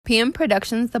PM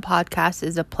Productions, the podcast,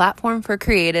 is a platform for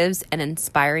creatives and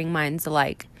inspiring minds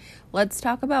alike. Let's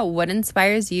talk about what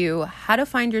inspires you, how to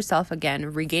find yourself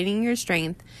again, regaining your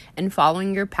strength, and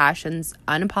following your passions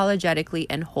unapologetically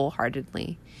and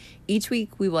wholeheartedly. Each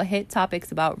week, we will hit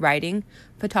topics about writing,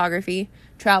 photography,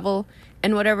 travel,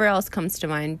 and whatever else comes to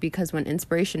mind, because when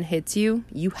inspiration hits you,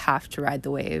 you have to ride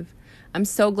the wave. I'm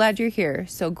so glad you're here,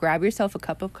 so grab yourself a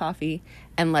cup of coffee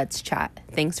and let's chat.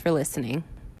 Thanks for listening.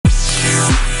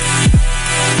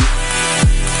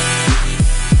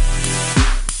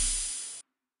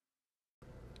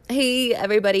 Hey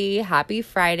everybody, happy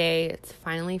Friday. It's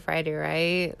finally Friday,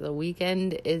 right? The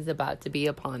weekend is about to be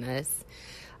upon us.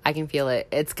 I can feel it.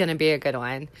 It's going to be a good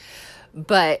one.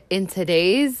 But in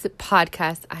today's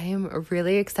podcast, I am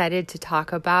really excited to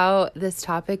talk about this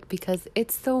topic because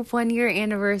it's the 1-year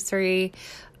anniversary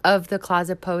of the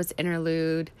Closet Pose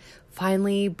interlude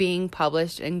finally being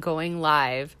published and going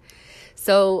live.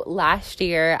 So last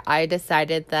year, I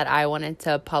decided that I wanted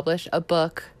to publish a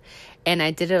book, and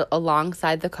I did it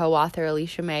alongside the co-author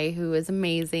Alicia May, who is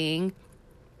amazing.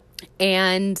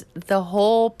 And the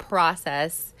whole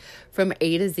process from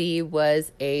A to Z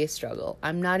was a struggle.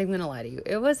 I'm not even going to lie to you.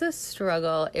 It was a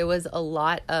struggle. It was a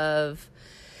lot of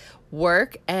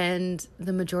work, and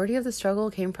the majority of the struggle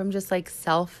came from just like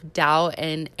self-doubt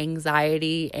and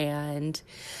anxiety and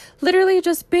literally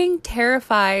just being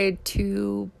terrified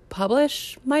to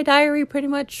publish my diary pretty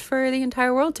much for the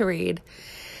entire world to read.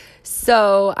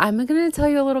 So I'm going to tell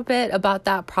you a little bit about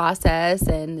that process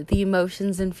and the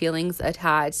emotions and feelings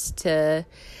attached to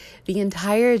the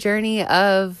entire journey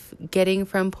of getting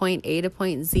from point A to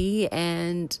point Z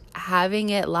and having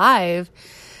it live.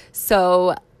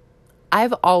 So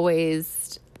I've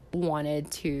always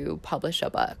wanted to publish a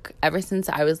book ever since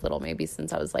I was little, maybe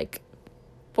since I was like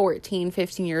 14,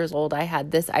 15 years old. I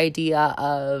had this idea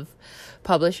of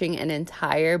publishing an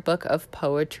entire book of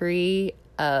poetry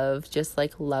of just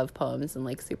like love poems and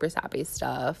like super sappy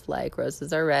stuff, like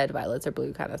roses are red, violets are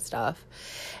blue kind of stuff.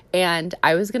 And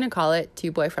I was going to call it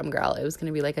To Boy From Girl. It was going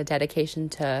to be like a dedication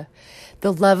to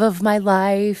the love of my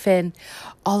life and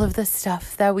all of the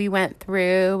stuff that we went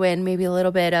through, and maybe a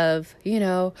little bit of,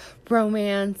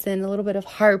 romance and a little bit of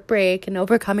heartbreak and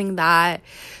overcoming that.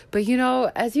 But,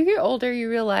 as you get older, you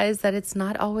realize that it's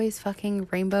not always fucking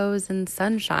rainbows and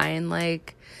sunshine.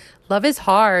 Like, love is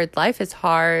hard, life is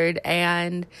hard,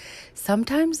 and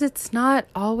sometimes it's not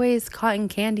always cotton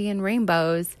candy and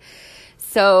rainbows.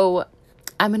 So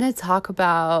I'm going to talk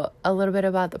about a little bit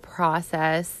about the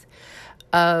process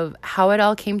of how it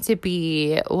all came to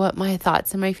be, what my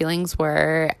thoughts and my feelings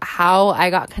were, how I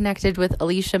got connected with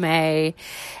Alicia May,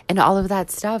 and all of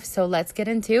that stuff. So let's get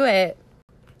into it.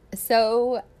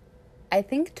 So I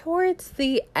think towards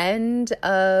the end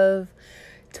of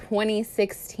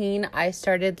 2016, I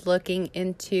started looking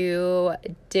into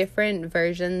different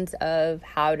versions of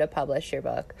how to publish your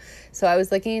book. So I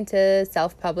was looking into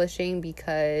self-publishing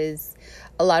because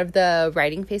a lot of the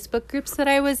writing Facebook groups that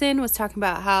I was in was talking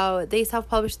about how they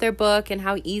self-published their book and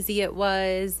how easy it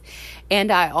was. And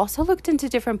I also looked into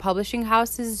different publishing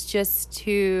houses just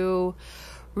to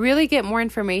really get more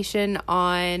information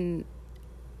on,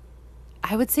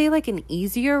 I would say, like an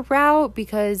easier route,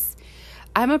 because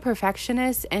I'm a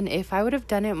perfectionist, and if I would have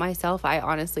done it myself, I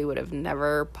honestly would have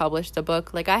never published a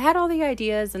book. Like, I had all the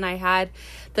ideas and I had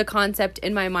the concept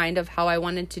in my mind of how I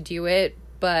wanted to do it,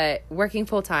 but working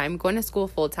full-time, going to school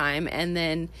full-time, and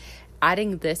then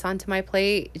adding this onto my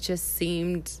plate, it just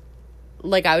seemed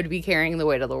like I would be carrying the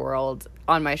weight of the world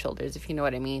on my shoulders, if you know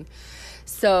what I mean.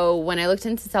 So when I looked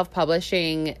into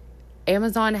self-publishing,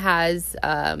 Amazon has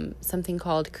something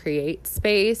called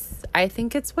CreateSpace. I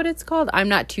think it's what it's called. I'm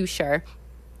not too sure.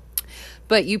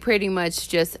 But you pretty much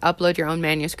just upload your own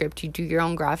manuscript, you do your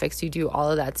own graphics, you do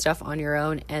all of that stuff on your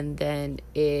own, and then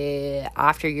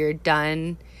after you're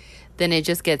done, then it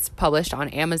just gets published on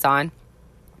Amazon.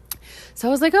 So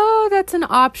I was like, oh, that's an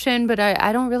option, but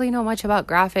I don't really know much about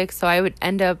graphics, so I would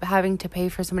end up having to pay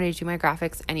for somebody to do my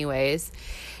graphics anyways.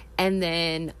 And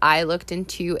then I looked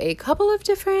into a couple of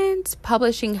different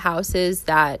publishing houses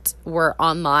that were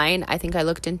online. I think I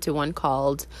looked into one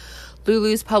called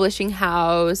Lulu's Publishing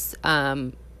House,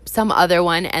 some other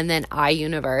one, and then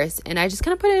iUniverse. And I just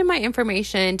kind of put in my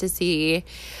information to see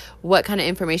what kind of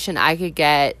information I could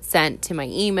get sent to my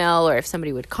email, or if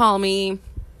somebody would call me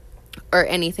or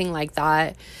anything like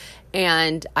that.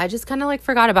 And I just kind of like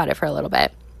forgot about it for a little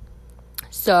bit.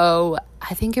 So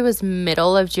I think it was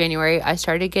middle of January, I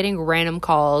started getting random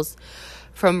calls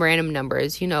from random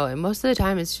numbers, and most of the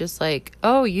time it's just like,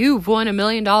 oh, you've won $1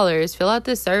 million, fill out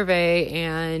this survey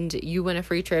and you win a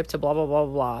free trip to blah, blah, blah,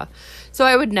 blah. So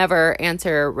I would never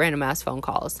answer random ass phone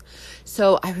calls.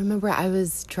 So I remember I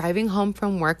was driving home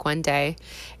from work one day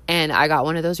and I got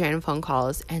one of those random phone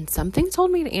calls and something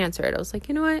told me to answer it. I was like,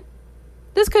 you know what?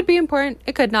 This could be important.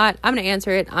 It could not. I'm going to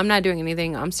answer it. I'm not doing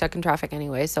anything. I'm stuck in traffic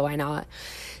anyway, so why not?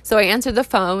 So I answered the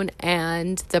phone,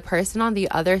 and the person on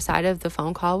the other side of the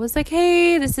phone call was like,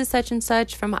 hey, this is such and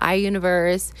such from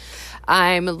iUniverse.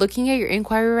 I'm looking at your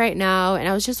inquiry right now, and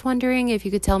I was just wondering if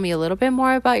you could tell me a little bit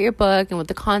more about your book and what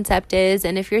the concept is,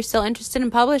 and if you're still interested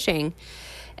in publishing.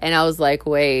 And I was like,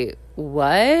 wait,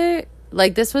 what?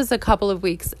 Like, this was a couple of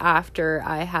weeks after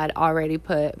I had already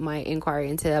put my inquiry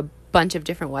into a bunch of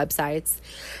different websites.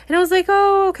 And I was like,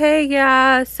 oh, okay,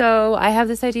 yeah. So I have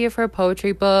this idea for a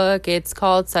poetry book. It's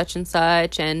called such and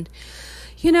such. And,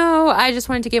 I just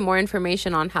wanted to get more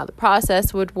information on how the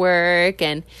process would work.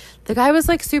 And the guy was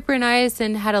like super nice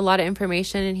and had a lot of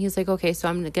information. And he's like, okay, so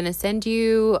I'm going to send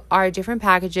you our different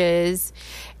packages.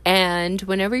 And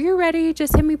whenever you're ready,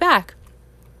 just hit me back.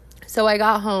 So I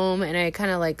got home and I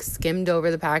kind of like skimmed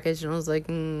over the package and I was like,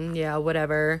 yeah,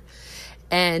 whatever.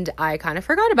 And I kind of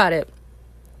forgot about it.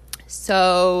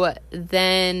 So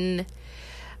then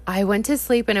I went to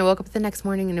sleep and I woke up the next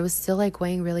morning and it was still like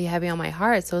weighing really heavy on my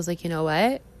heart. So I was like, you know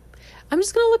what? I'm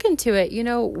just going to look into it.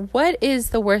 What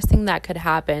is the worst thing that could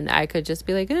happen? I could just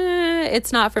be like,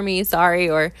 it's not for me. Sorry.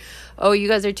 Or, oh, you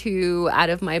guys are too out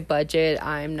of my budget.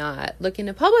 I'm not looking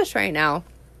to publish right now.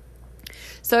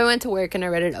 So I went to work and I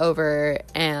read it over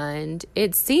and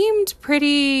it seemed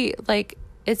pretty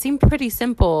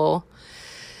simple.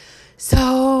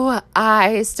 So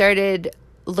I started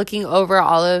looking over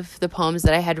all of the poems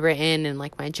that I had written in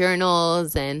like my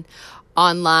journals and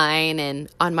online and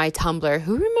on my Tumblr.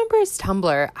 Who remembers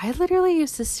Tumblr? I literally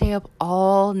used to stay up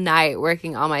all night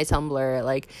working on my Tumblr,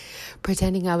 like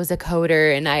pretending I was a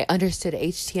coder and I understood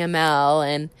HTML,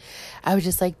 and I would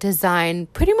just like design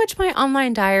pretty much my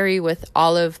online diary with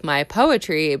all of my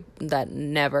poetry that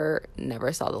never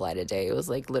saw the light of day. It was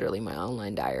like literally my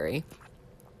online diary.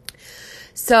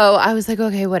 So I was like,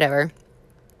 okay, whatever.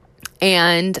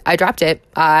 And I dropped it.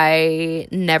 I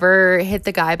never hit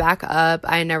the guy back up.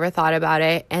 I never thought about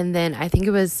it. And then I think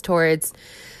it was towards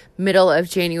middle of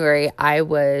January, I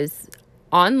was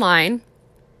online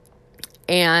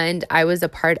and I was a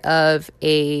part of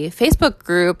a Facebook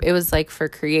group. It was like for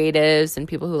creatives and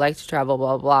people who like to travel,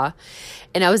 blah, blah.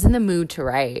 And I was in the mood to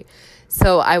write.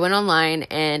 So I went online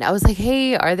and I was like,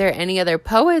 hey, are there any other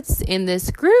poets in this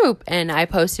group? And I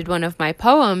posted one of my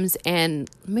poems and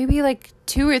maybe like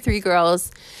 2 or 3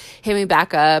 girls hit me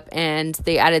back up and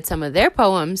they added some of their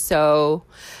poems. So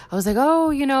I was like,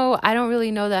 oh, I don't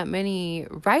really know that many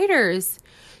writers.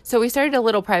 So we started a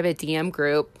little private DM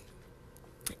group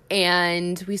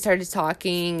and we started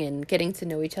talking and getting to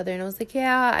know each other. And I was like,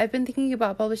 yeah, I've been thinking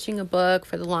about publishing a book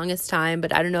for the longest time,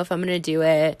 but I don't know if I'm going to do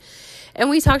it. And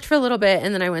we talked for a little bit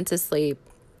and then I went to sleep.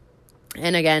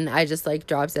 And again, I just like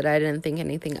dropped it. I didn't think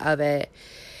anything of it.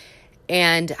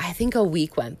 And I think a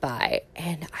week went by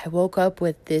and I woke up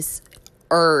with this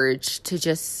urge to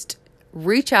just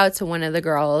reach out to one of the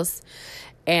girls.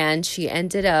 And she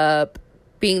ended up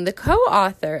being the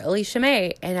co-author, Alicia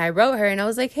May. And I wrote her and I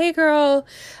was like, hey girl,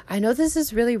 I know this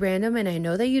is really random and I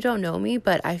know that you don't know me,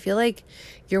 but I feel like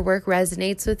your work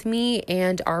resonates with me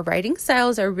and our writing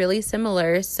styles are really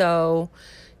similar. So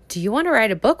do you want to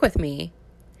write a book with me?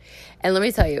 And let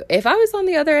me tell you, if I was on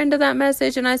the other end of that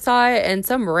message and I saw it and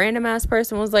some random ass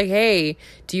person was like, hey,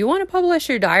 do you want to publish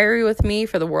your diary with me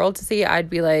for the world to see? I'd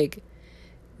be like,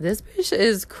 this bitch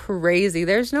is crazy.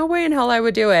 There's no way in hell I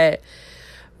would do it.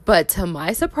 But to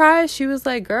my surprise, she was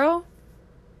like, girl,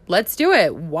 let's do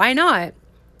it. Why not?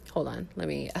 Hold on. Let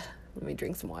me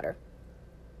drink some water.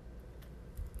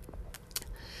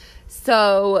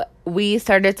 So we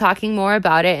started talking more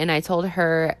about it and I told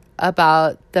her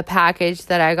about the package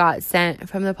that I got sent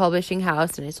from the publishing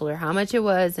house and I told her how much it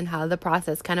was and how the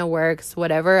process kind of works,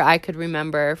 whatever I could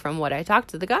remember from what I talked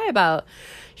to the guy about.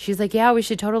 She's like, yeah, we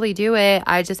should totally do it.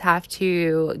 I just have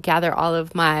to gather all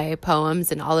of my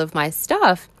poems and all of my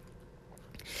stuff.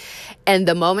 And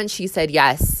the moment she said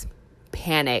yes,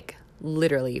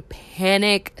 literally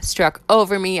panic struck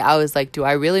over me. I was like, do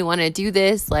I really want to do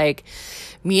this? Like,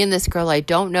 me and this girl I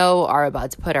don't know are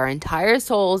about to put our entire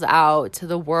souls out to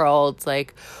the world.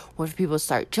 Like, what if people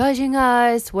start judging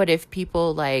us? What if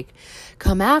people like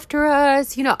come after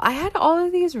us? I had all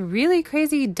of these really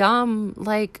crazy, dumb,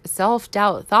 like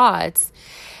self-doubt thoughts.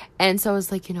 And so I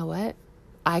was like, you know what?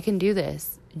 I can do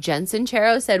this. Jen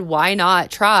Sincero said, why not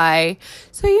try?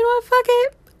 So you know what? Fuck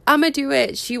it. I'm going to do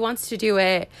it. She wants to do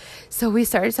it. So we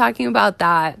started talking about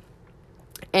that.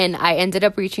 And I ended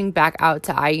up reaching back out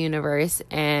to iUniverse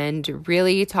and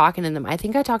really talking to them. I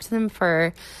think I talked to them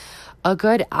for a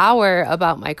good hour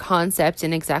about my concept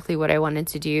and exactly what I wanted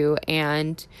to do.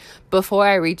 And before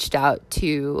I reached out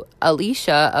to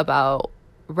Alicia about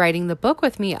writing the book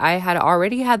with me, I had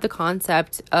already had the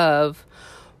concept of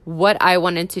what I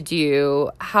wanted to do,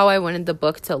 how I wanted the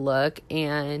book to look,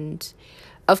 and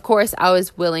of course, I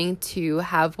was willing to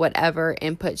have whatever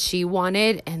input she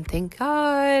wanted, and thank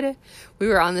God we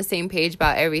were on the same page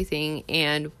about everything,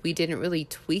 and we didn't really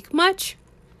tweak much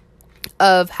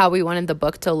of how we wanted the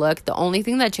book to look. The only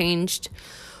thing that changed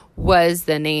was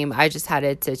the name. I just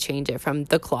had to change it from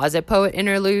The Closet Poet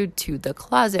Interlude to The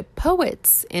Closet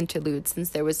Poets Interlude, since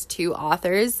there was 2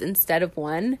 authors instead of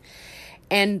 1.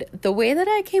 And the way that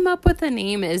I came up with the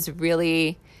name is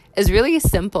really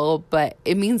simple, but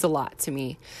it means a lot to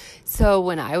me. So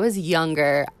when I was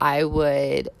younger, I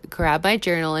would grab my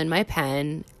journal and my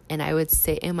pen, and I would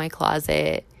sit in my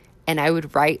closet, and I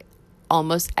would write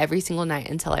almost every single night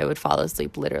until I would fall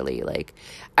asleep, literally. Like,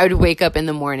 I would wake up in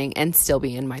the morning and still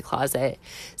be in my closet.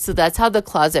 So that's how The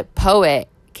Closet Poet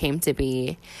came to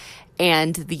be.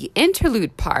 And the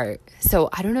interlude part, so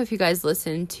I don't know if you guys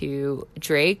listen to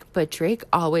Drake, but Drake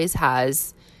always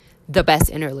has the best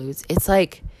interludes. It's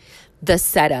like the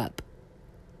setup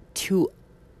to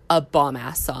a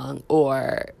bomb-ass song,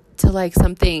 or to like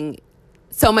something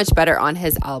so much better on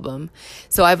his album.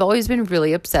 So I've always been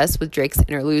really obsessed with Drake's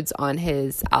interludes on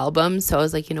his album. So I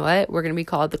was like, you know what? We're going to be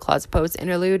called The Closet Poets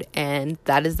Interlude, and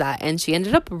that is that. And she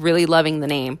ended up really loving the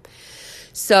name.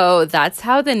 So that's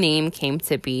how the name came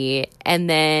to be. And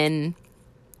then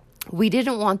we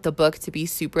didn't want the book to be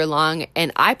super long.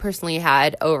 And I personally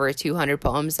had over 200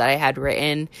 poems that I had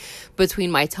written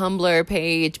between my Tumblr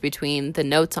page, between the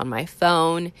notes on my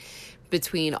phone,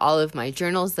 between all of my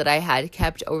journals that I had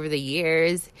kept over the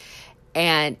years.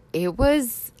 And I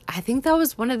think that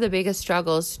was one of the biggest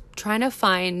struggles, trying to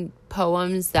find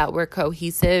poems that were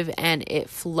cohesive and it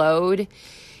flowed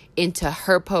into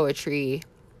her poetry.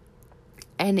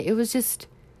 And it was a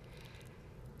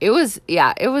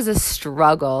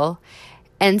struggle.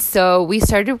 And so we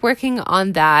started working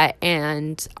on that,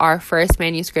 and our first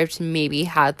manuscript maybe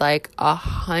had like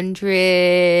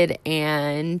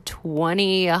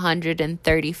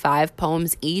 135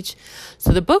 poems each.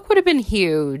 So the book would have been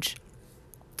huge.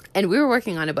 And we were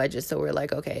working on a budget, so we're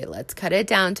like, okay, let's cut it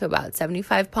down to about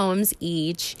 75 poems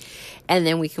each, and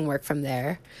then we can work from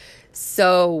there.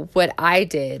 So what I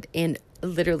did, in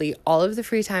literally all of the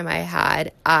free time I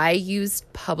had, I used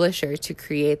Publisher to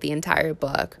create the entire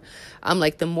book. I'm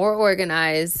like, the more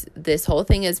organized this whole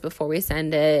thing is before we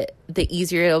send it, the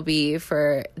easier it'll be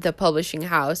for the publishing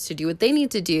house to do what they need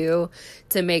to do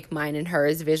to make mine and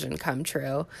hers vision come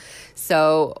true.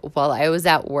 So while I was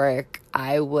at work,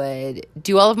 I would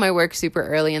do all of my work super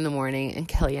early in the morning. And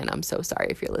Kellyanne, I'm so sorry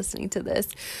if you're listening to this,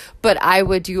 but I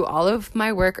would do all of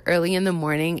my work early in the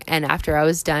morning. And after I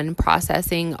was done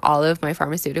processing all of my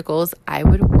pharmaceuticals, I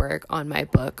would work on my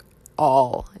book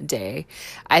all day.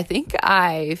 I think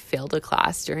I failed a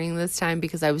class during this time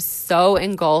because I was so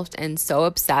engulfed and so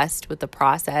obsessed with the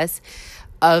process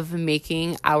of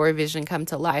making our vision come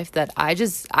to life that I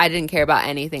didn't care about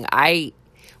anything. I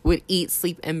would eat,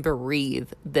 sleep, and breathe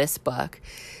this book.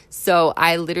 So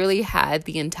I literally had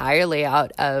the entire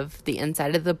layout of the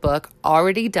inside of the book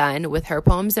already done with her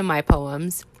poems and my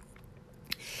poems.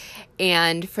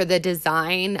 And for the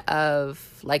design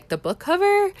of like the book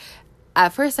cover, at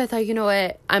first I thought, you know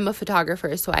what, I'm a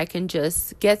photographer, so I can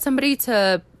just get somebody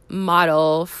to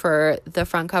model for the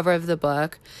front cover of the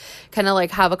book, kind of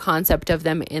like have a concept of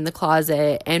them in the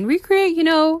closet and recreate,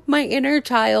 my inner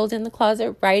child in the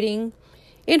closet writing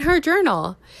in her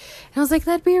journal. And I was like,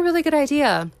 that'd be a really good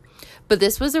idea. But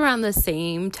this was around the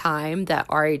same time that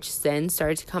R.H. Sin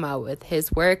started to come out with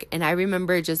his work. And I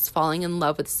remember just falling in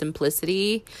love with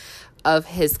simplicity of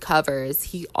his covers.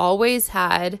 He always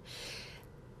had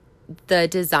the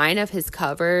design of his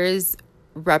covers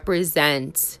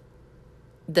represent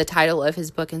the title of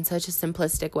his book in such a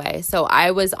simplistic way. So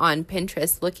I was on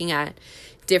Pinterest looking at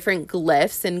different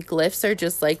glyphs, and glyphs are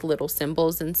just like little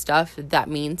symbols and stuff that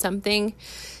mean something.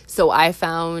 So I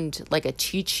found like a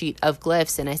cheat sheet of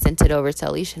glyphs, and I sent it over to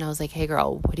Alicia, and I was like, hey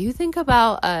girl, what do you think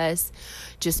about us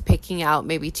just picking out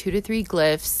maybe 2 to 3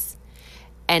 glyphs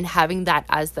and having that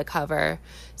as the cover?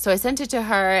 So I sent it to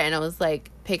her, and I was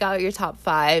like, pick out your top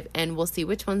 5 and we'll see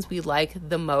which ones we like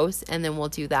the most, and then we'll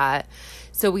do that.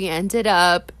 So we ended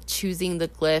up choosing the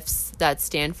glyphs that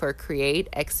stand for create,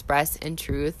 express, and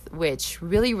truth, which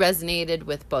really resonated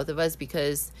with both of us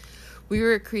because we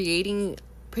were creating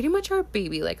pretty much our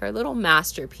baby, like our little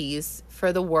masterpiece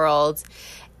for the world.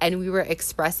 And we were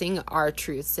expressing our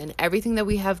truths and everything that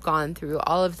we have gone through,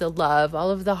 all of the love,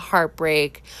 all of the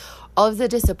heartbreak, all of the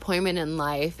disappointment in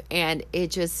life. And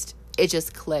it just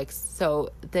clicks.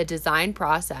 So the design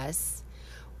process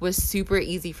was super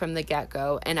easy from the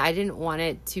get-go. And I didn't want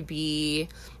it to be,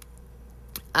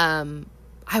 I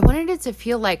wanted it to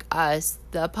feel like us.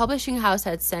 The publishing house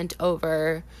had sent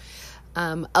over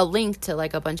a link to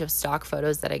like a bunch of stock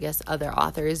photos that I guess other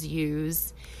authors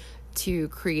use to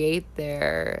create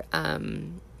their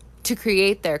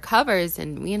covers.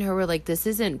 And me and her were like, this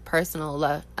isn't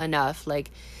personal enough.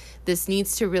 Like, this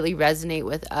needs to really resonate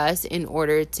with us in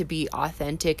order to be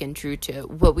authentic and true to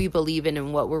what we believe in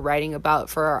and what we're writing about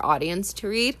for our audience to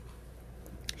read.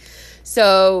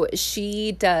 So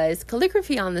she does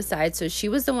calligraphy on the side. So she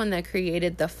was the one that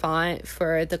created the font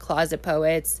for the Closet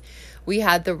Poets. We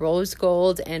had the rose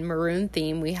gold and maroon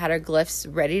theme. We had our glyphs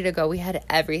ready to go. We had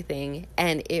everything.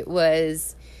 And it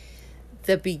was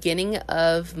the beginning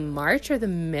of March or the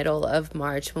middle of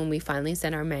March when we finally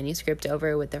sent our manuscript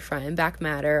over with the front and back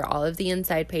matter, all of the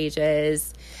inside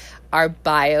pages, our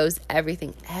bios,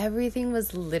 everything. Everything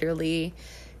was literally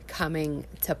coming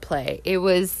to play. It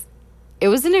was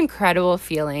an incredible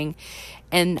feeling.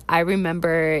 And I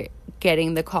remember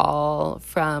getting the call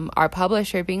from our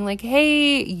publisher being like,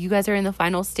 hey, you guys are in the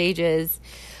final stages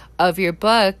of your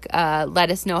book. Let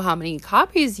us know how many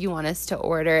copies you want us to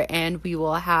order, and we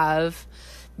will have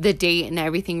the date and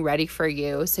everything ready for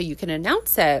you so you can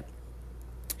announce it.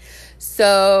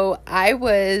 So I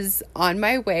was on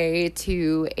my way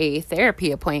to a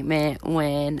therapy appointment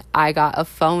when I got a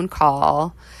phone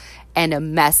call and a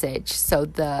message. So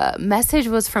the message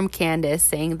was from Candace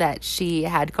saying that she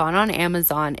had gone on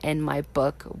Amazon and my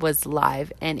book was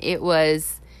live. And it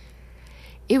was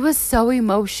so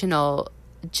emotional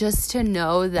just to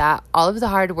know that all of the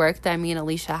hard work that me and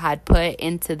Alicia had put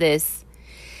into this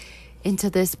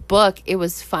book, it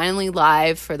was finally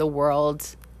live for the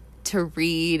world to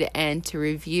read and to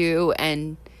review.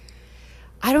 And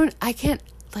I don't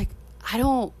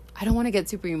want to get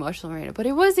super emotional right now, but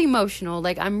it was emotional.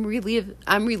 Like, I'm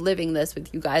reliving this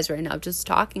with you guys right now, just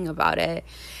talking about it.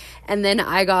 And then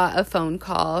I got a phone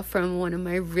call from one of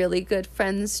my really good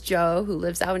friends, Joe, who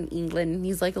lives out in England. And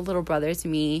he's like a little brother to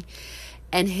me.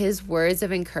 And his words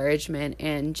of encouragement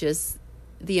and just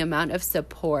the amount of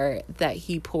support that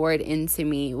he poured into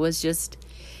me was just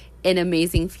an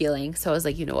amazing feeling. So I was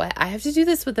like, you know what? I have to do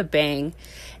this with a bang.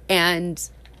 And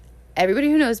everybody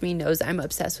who knows me knows I'm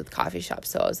obsessed with coffee shops.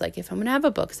 So I was like, if I'm going to have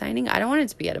a book signing, I don't want it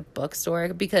to be at a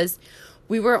bookstore because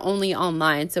we were only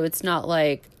online. So it's not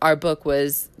like our book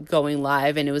was going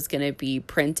live and it was going to be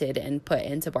printed and put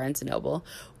into Barnes & Noble,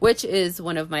 which is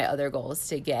one of my other goals,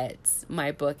 to get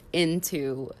my book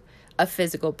into a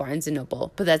physical Barnes &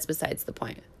 Noble. But that's besides the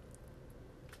point.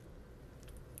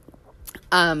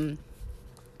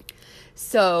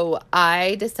 So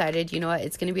I decided, you know what,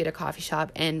 it's going to be at a coffee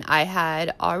shop. And I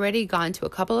had already gone to a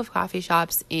couple of coffee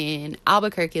shops in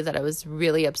Albuquerque that I was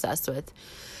really obsessed with.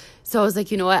 So I was like,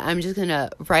 you know what, I'm just going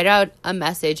to write out a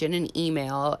message in an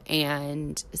email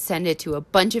and send it to a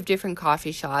bunch of different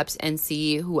coffee shops and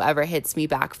see whoever hits me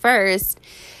back first.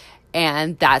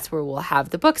 And that's where we'll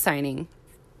have the book signing.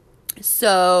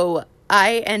 So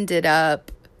I ended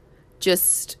up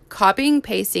just copying,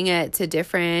 pasting it to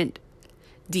different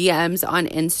DMs on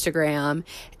Instagram,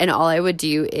 and all I would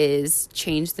do is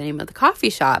change the name of the coffee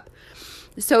shop.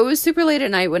 So it was super late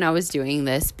at night when I was doing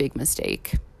this. Big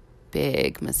mistake,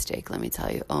 let me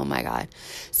tell you. Oh my God.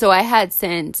 So I had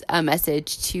sent a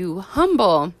message to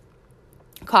Humble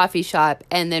Coffee Shop,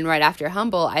 and then right after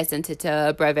Humble, I sent it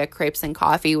to Brevet Crepes and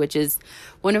Coffee, which is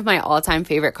one of my all-time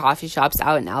favorite coffee shops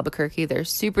out in Albuquerque. They're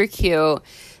super cute.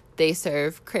 They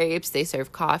serve crepes, they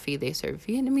serve coffee, they serve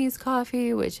Vietnamese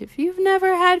coffee, which if you've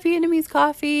never had Vietnamese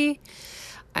coffee,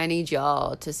 I need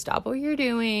y'all to stop what you're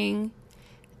doing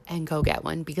and go get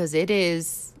one, because it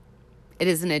is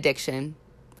an addiction.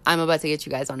 I'm about to get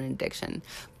you guys on an addiction,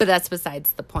 but that's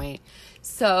besides the point.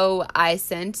 So I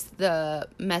sent the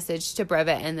message to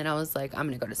Brevet, and then I was like, I'm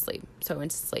going to go to sleep. So I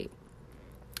went to sleep.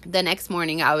 The next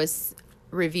morning, I was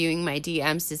reviewing my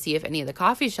DMs to see if any of the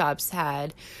coffee shops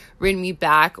had written me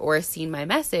back or seen my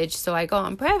message. So I go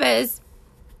on Brevet's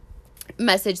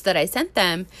message that I sent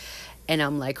them, and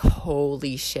I'm like,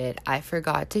 holy shit, I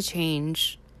forgot to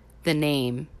change the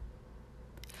name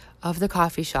of the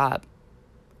coffee shop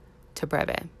to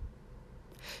Brevet.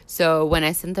 So when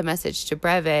I sent the message to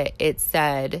Brevet, it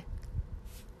said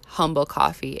Humble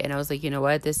Coffee, and I was like, you know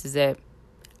what, this is it.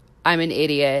 I'm an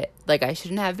idiot. Like, I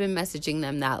shouldn't have been messaging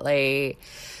them that late.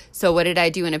 So what did I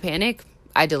do in a panic?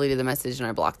 I deleted the message and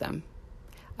I blocked them.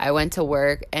 I went to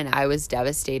work and I was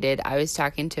devastated. I was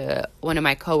talking to one of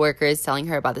my coworkers, telling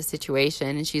her about the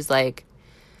situation, and she's like,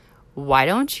 why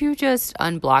don't you just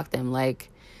unblock them? Like,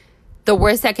 the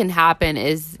worst that can happen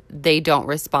is they don't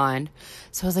respond.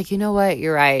 So I was like, you know what?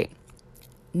 You're right.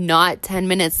 Not 10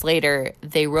 minutes later,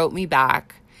 they wrote me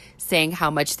back saying how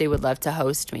much they would love to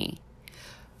host me.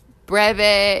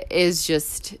 Brevet is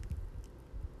just,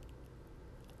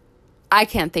 I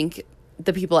can't thank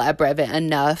the people at Brevet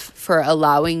enough for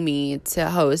allowing me to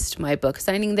host my book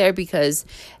signing there, because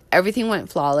everything went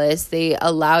flawless. They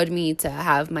allowed me to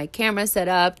have my camera set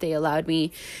up. They allowed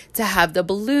me to have the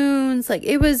balloons. Like,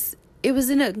 it was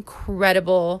an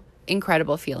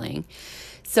incredible feeling.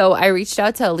 So I reached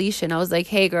out to Alicia and I was like,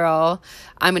 hey girl,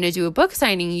 I'm going to do a book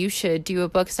signing. You should do a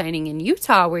book signing in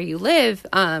Utah where you live,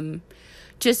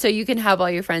 just so you can have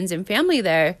all your friends and family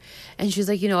there. And she's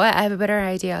like, you know what? I have a better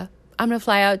idea. I'm going to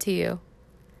fly out to you.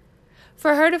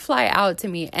 For her to fly out to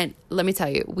me, and let me tell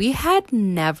you, we had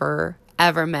never,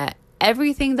 ever met.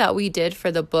 Everything that we did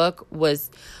for the book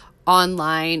was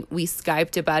online. We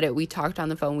Skyped about it. We talked on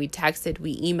the phone. We texted.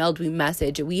 We emailed. We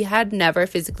messaged. We had never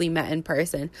physically met in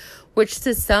person, which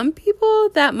to some people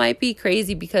that might be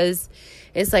crazy, because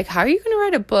it's like, how are you going to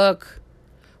write a book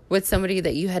with somebody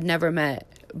that you had never met?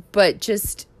 But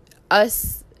just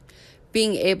us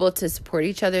being able to support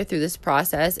each other through this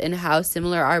process, and how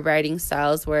similar our writing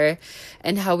styles were,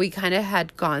 and how we kind of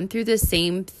had gone through the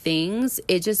same things,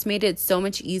 it just made it so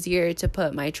much easier to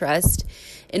put my trust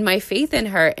and my faith in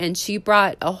her. And she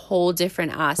brought a whole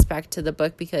different aspect to the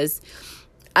book, because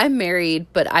I'm married,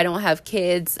 but I don't have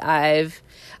kids. I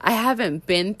haven't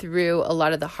been through a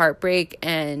lot of the heartbreak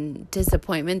and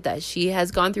disappointment that she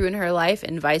has gone through in her life,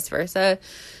 and vice versa.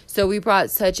 So we brought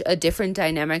such a different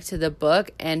dynamic to the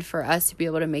book, and for us to be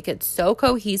able to make it so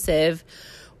cohesive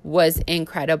was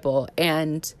incredible.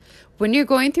 And when you're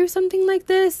going through something like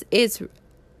this, it's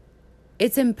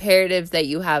imperative that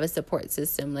you have a support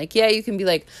system. Like, yeah, you can be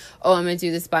like, oh, I'm going to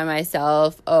do this by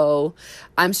myself. Oh,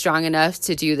 I'm strong enough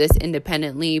to do this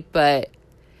independently. But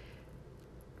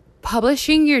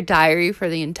publishing your diary for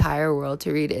the entire world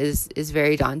to read is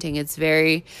very daunting.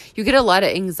 You get a lot of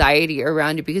anxiety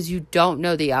around it, because you don't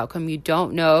know the outcome. You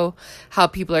don't know how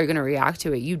people are going to react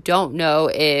to it. You don't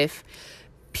know if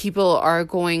people are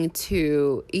going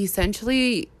to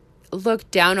essentially look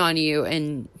down on you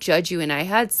and judge you. And I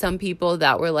had some people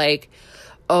that were like,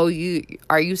 oh,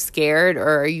 are you scared,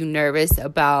 or are you nervous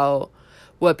about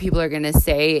what people are going to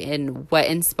say and what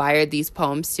inspired these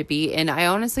poems to be? And I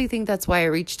honestly think that's why I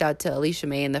reached out to Alicia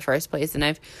May in the first place. And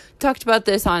I've talked about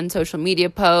this on social media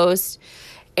posts,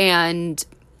 and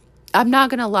I'm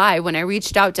not going to lie, when I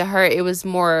reached out to her, it was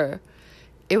more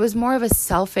of a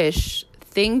selfish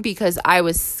thing, because I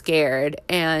was scared,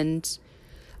 and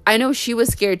I know she was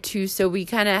scared too. So we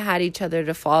kind of had each other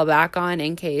to fall back on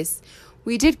in case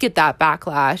we did get that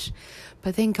backlash.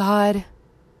 But thank God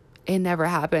it never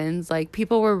happens. Like,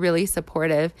 people were really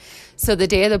supportive. So the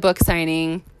day of the book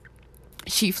signing,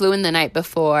 she flew in the night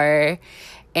before,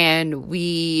 and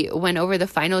we went over the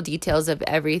final details of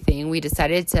everything. We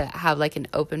decided to have like an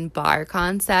open bar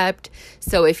concept.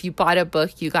 So if you bought a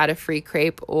book, you got a free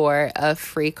crepe or a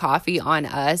free coffee on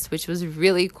us, which was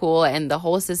really cool. And the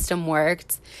whole system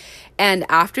worked. And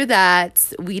after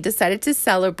that, we decided to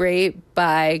celebrate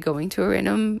by going to a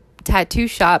random tattoo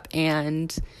shop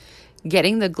and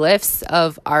getting the glyphs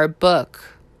of our book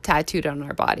tattooed on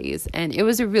our bodies. And it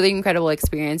was a really incredible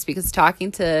experience, because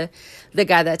talking to the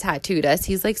guy that tattooed us,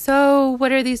 he's like, so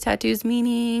what are these tattoos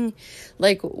meaning?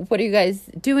 Like, what are you guys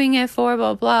doing it for?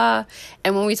 Blah, blah.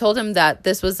 And when we told him that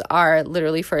this was our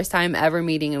literally first time ever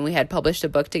meeting and we had published a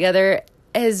book together,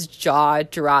 his jaw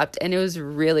dropped, and it was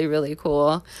really, really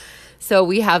cool. So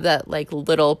we have that like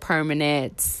little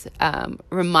permanent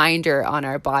reminder on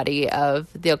our body of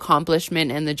the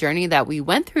accomplishment and the journey that we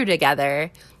went through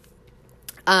together.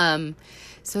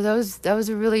 So that was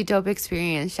a really dope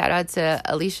experience. Shout out to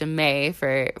Alicia May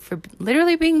for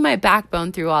literally being my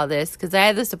backbone through all this, because I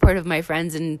had the support of my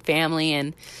friends and family,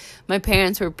 and my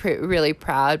parents were really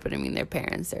proud. But I mean, their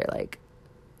parents are like,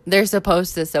 they're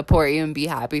supposed to support you and be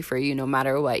happy for you no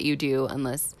matter what you do,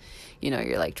 unless, you know,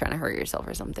 you're like trying to hurt yourself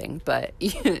or something. But,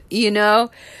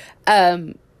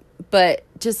 but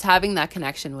just having that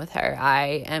connection with her,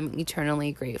 I am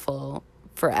eternally grateful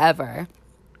forever.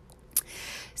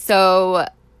 So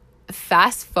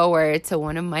fast forward to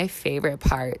one of my favorite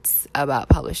parts about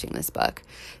publishing this book.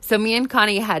 So me and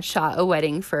Connie had shot a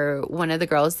wedding for one of the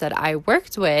girls that I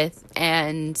worked with,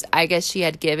 and I guess she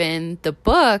had given the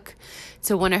book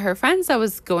to one of her friends that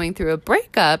was going through a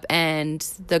breakup, and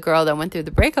the girl that went through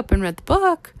the breakup and read the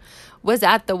book was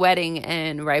at the wedding.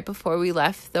 And right before we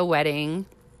left the wedding,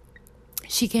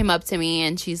 she came up to me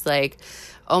and she's like,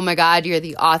 oh my God, you're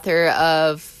the author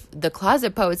of the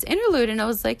Closet Poets Interlude. And I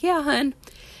was like, yeah, hun.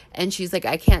 And she's like,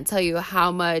 I can't tell you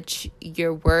how much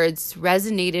your words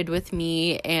resonated with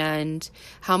me and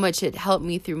how much it helped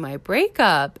me through my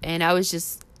breakup. And I was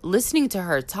just listening to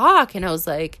her talk, and I was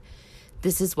like,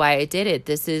 this is why I did it.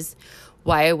 This is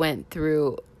why I went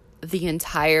through the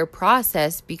entire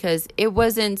process, because it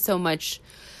wasn't so much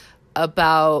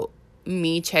about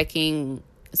me checking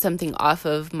something off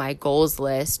of my goals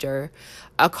list or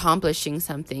accomplishing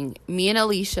something. Me and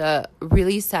Alicia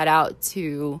really set out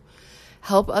to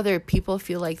help other people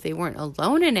feel like they weren't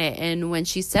alone in it. And when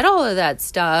she said all of that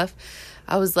stuff,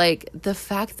 I was like, the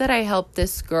fact that I helped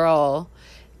this girl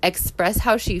express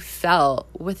how she felt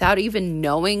without even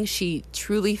knowing she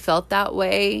truly felt that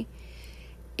way,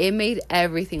 it made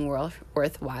everything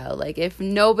worthwhile. Like, if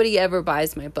nobody ever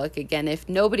buys my book again, if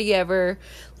nobody ever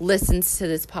listens to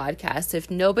this podcast, if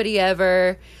nobody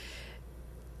ever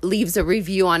leaves a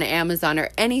review on Amazon or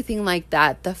anything like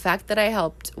that, the fact that I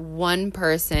helped one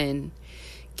person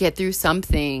get through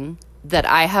something that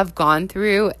I have gone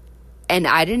through and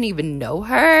I didn't even know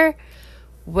her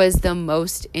was the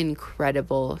most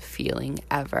incredible feeling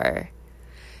ever.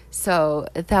 So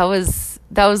that was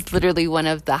literally one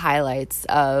of the highlights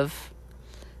of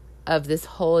this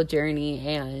whole journey,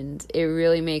 and it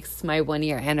really makes my 1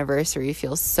 year anniversary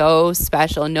feel so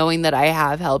special, knowing that I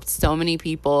have helped so many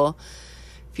people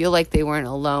feel like they weren't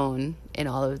alone in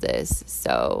all of this.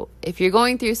 So if you're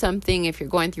going through something, if you're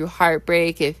going through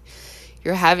heartbreak, if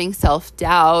you're having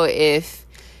self-doubt, if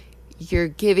you're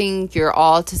giving your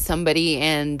all to somebody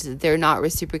and they're not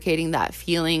reciprocating that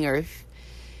feeling, or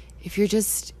if you're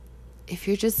just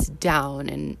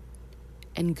down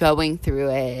and going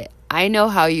through it, I know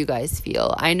how you guys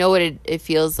feel. I know what it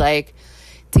feels like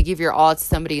to give your all to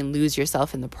somebody and lose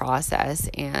yourself in the process.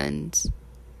 And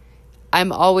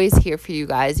I'm always here for you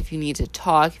guys. If you need to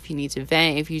talk, if you need to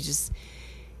vent, if you just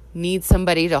need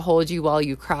somebody to hold you while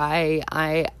you cry,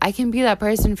 I can be that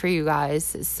person for you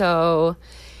guys. So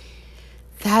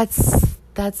that's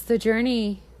the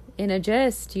journey in a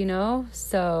gist,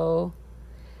 So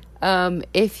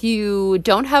if you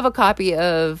don't have a copy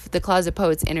of the Closet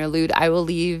Poets Interlude, I will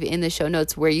leave in the show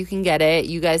notes where you can get it.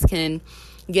 You guys can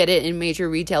get it in major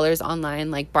retailers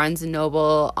online like Barnes &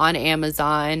 Noble, on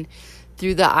Amazon,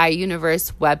 through the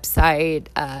iUniverse website.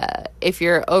 If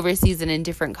you're overseas and in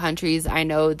different countries, I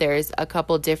know there's a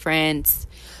couple different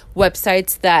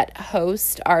websites that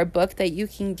host our book that you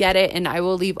can get it, and I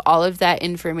will leave all of that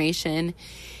information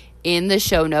in the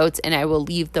show notes, and I will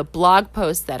leave the blog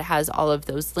post that has all of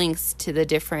those links to the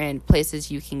different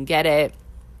places you can get it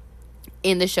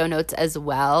in the show notes as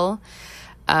well.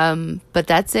 But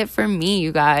that's it for me,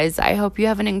 you guys. I hope you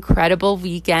have an incredible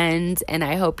weekend, and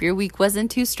I hope your week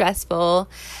wasn't too stressful.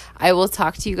 I will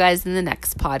talk to you guys in the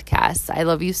next podcast. I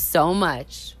love you so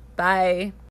much. Bye.